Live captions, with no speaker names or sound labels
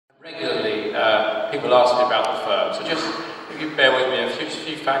people ask me about the firm. So just, if you bear with me, a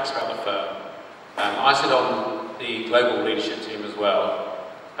few facts about the firm. I sit on the global leadership team as well.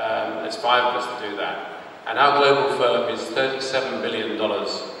 There's 5 of us to do that. And our global firm is $37 billion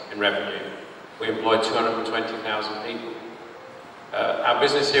in revenue. We employ 220,000 people. Our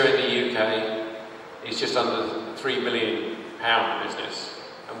business here in the UK is just under £3 billion business,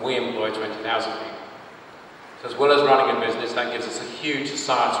 and we employ 20,000 people. So as well as running a business, that gives us a huge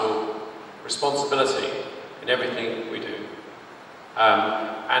societal responsibility in everything we do.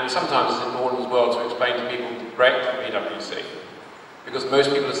 And sometimes it's important as well to explain to people the breadth of PwC, because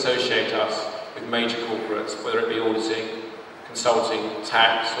most people associate us with major corporates, whether it be auditing, consulting,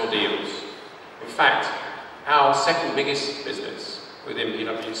 tax or deals. In fact, our second biggest business within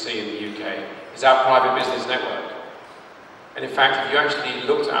PwC in the UK is our private business network. And in fact, if you actually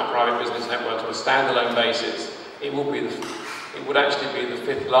looked at our private business network on a standalone basis, it would actually be the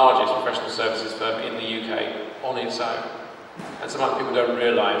 5th largest professional services firm in the UK on its own. And sometimes people don't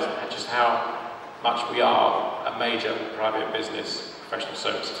realise just how much we are a major private business, professional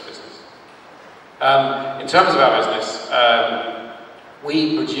services business. In terms of our business,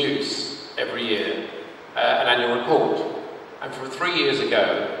 we produce every year an annual report. And from 3 years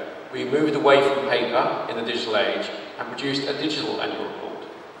ago, we moved away from paper in the digital age and produced a digital annual report.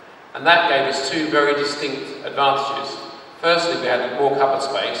 And that gave us 2 very distinct advantages. Firstly, we had more cupboard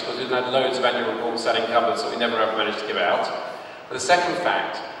space because we didn't have loads of annual reports sat in cupboards that we never ever managed to give out. But the second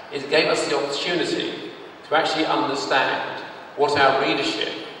fact is it gave us the opportunity to actually understand what our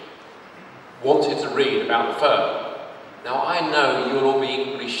readership wanted to read about the firm. Now, I know you'll all be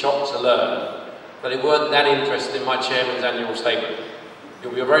equally shocked to learn that they weren't that interested in my chairman's annual statement.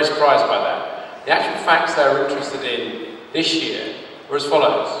 You'll be very surprised by that. The actual facts they were interested in this year were as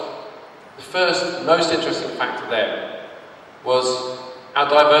follows. The first, most interesting fact to them was our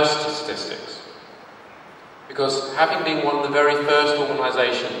diversity statistics. Because having been one of the very first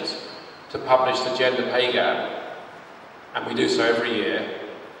organisations to publish the gender pay gap, and we do so every year,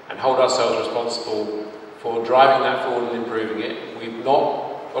 and hold ourselves responsible for driving that forward and improving it. We've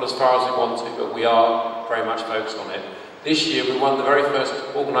not got as far as we want to, but we are very much focused on it. This year, we were one of the very first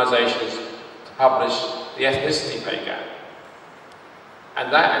organisations to publish the ethnicity pay gap.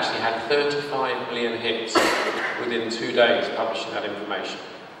 And that actually had 35 million hits within 2 days publishing that information.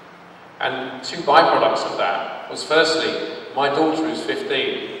 And 2 byproducts of that was firstly, my daughter who's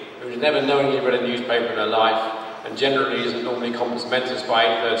 15, who's never knowingly read a newspaper in her life, and generally isn't normally compass mentis by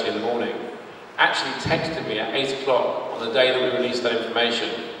 8:30 in the morning, actually texted me at 8 o'clock on the day that we released that information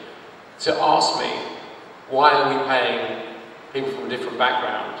to ask me, why are we paying people from a different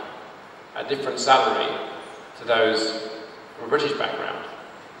background a different salary to those from a British background?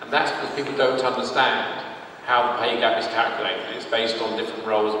 And that's because people don't understand how the pay gap is calculated. It's based on different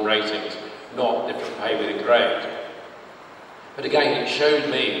roles and ratings, not different pay within grade. But again, it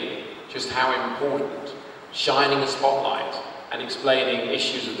showed me just how important shining a spotlight and explaining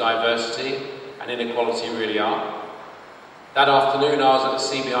issues of diversity and inequality really are. That afternoon I was at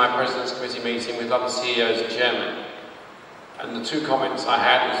the CBI President's Committee meeting with other CEOs and chairmen, and the 2 comments I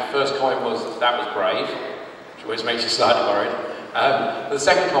had was, the first comment was, that was brave, which always makes you slightly worried. The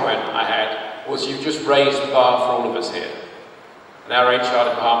second comment I had was, you've just raised the bar for all of us here. And our HR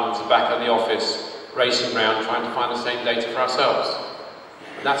departments are back at the office racing around trying to find the same data for ourselves.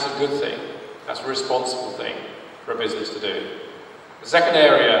 And that's a good thing. That's a responsible thing for a business to do. The second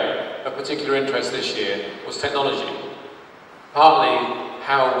area of particular interest this year was technology. Partly,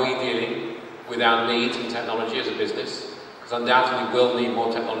 how are we dealing with our needs in technology as a business, because undoubtedly we'll need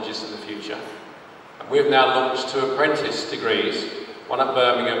more technologists in the future. And we've now launched 2 apprentice degrees, one at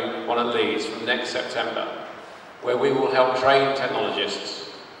Birmingham, one at Leeds, from next September, where we will help train technologists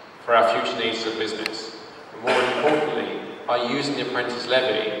for our future needs as a business. And more importantly, by using the apprentice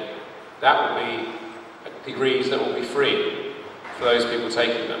levy, that will be degrees that will be free for those people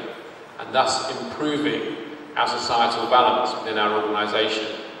taking them, and thus improving our societal balance within our organisation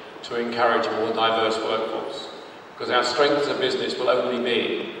to encourage a more diverse workforce. Because our strength as a business will only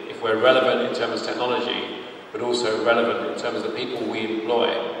be if we're relevant in terms of technology, but also relevant in terms of the people we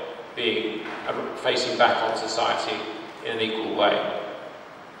employ being facing back on society in an equal way.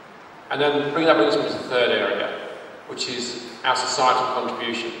 And then that brings me to the third area, which is our societal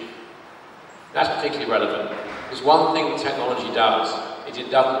contribution. That's particularly relevant, because one thing technology does is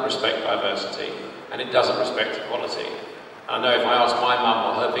it doesn't respect diversity, and it doesn't respect equality. And I know if I ask my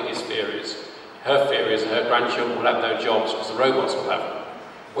mum what her biggest fear is her grandchildren will have no jobs because the robots will have them.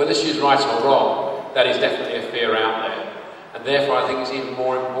 Whether she's right or wrong, that is definitely a fear out there. And therefore I think it's even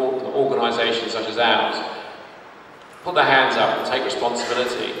more important that organisations such as ours put their hands up and take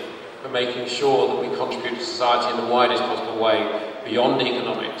responsibility for making sure that we contribute to society in the widest possible way, beyond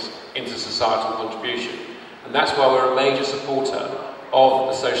economics, into societal contribution. And that's why we're a major supporter of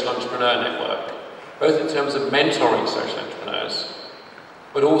the Social Entrepreneur Network, both in terms of mentoring social entrepreneurs,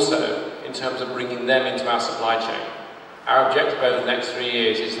 but also in terms of bringing them into our supply chain. Our objective over the next 3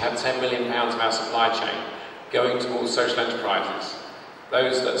 years is to have £10 million of our supply chain going towards social enterprises,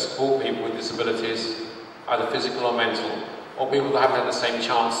 those that support people with disabilities, either physical or mental, or people that haven't had the same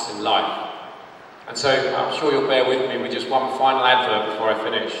chances in life. And so I'm sure you'll bear with me with just one final advert before I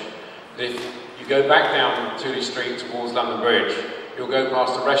finish. If you go back down Tooley Street towards London Bridge, you'll go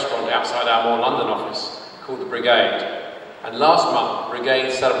past a restaurant outside our More London office called the Brigade. And last month,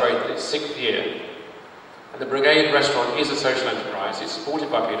 Brigade celebrated its 6th year. And the Brigade restaurant is a social enterprise. It's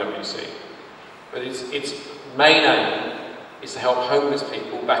supported by PwC. But its main aim is to help homeless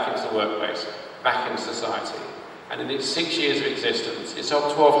people back into the workplace, back into society. And in its 6 years of existence, it's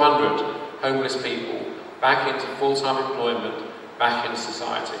helped 1,200 homeless people back into full-time employment, back into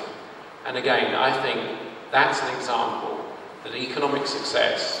society. And again, I think that's an example that economic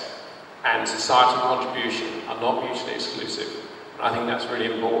success and societal contribution are not mutually exclusive. And I think that's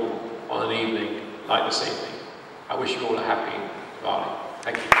really important on an evening like this evening. I wish you all a happy Diwali.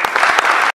 Thank you.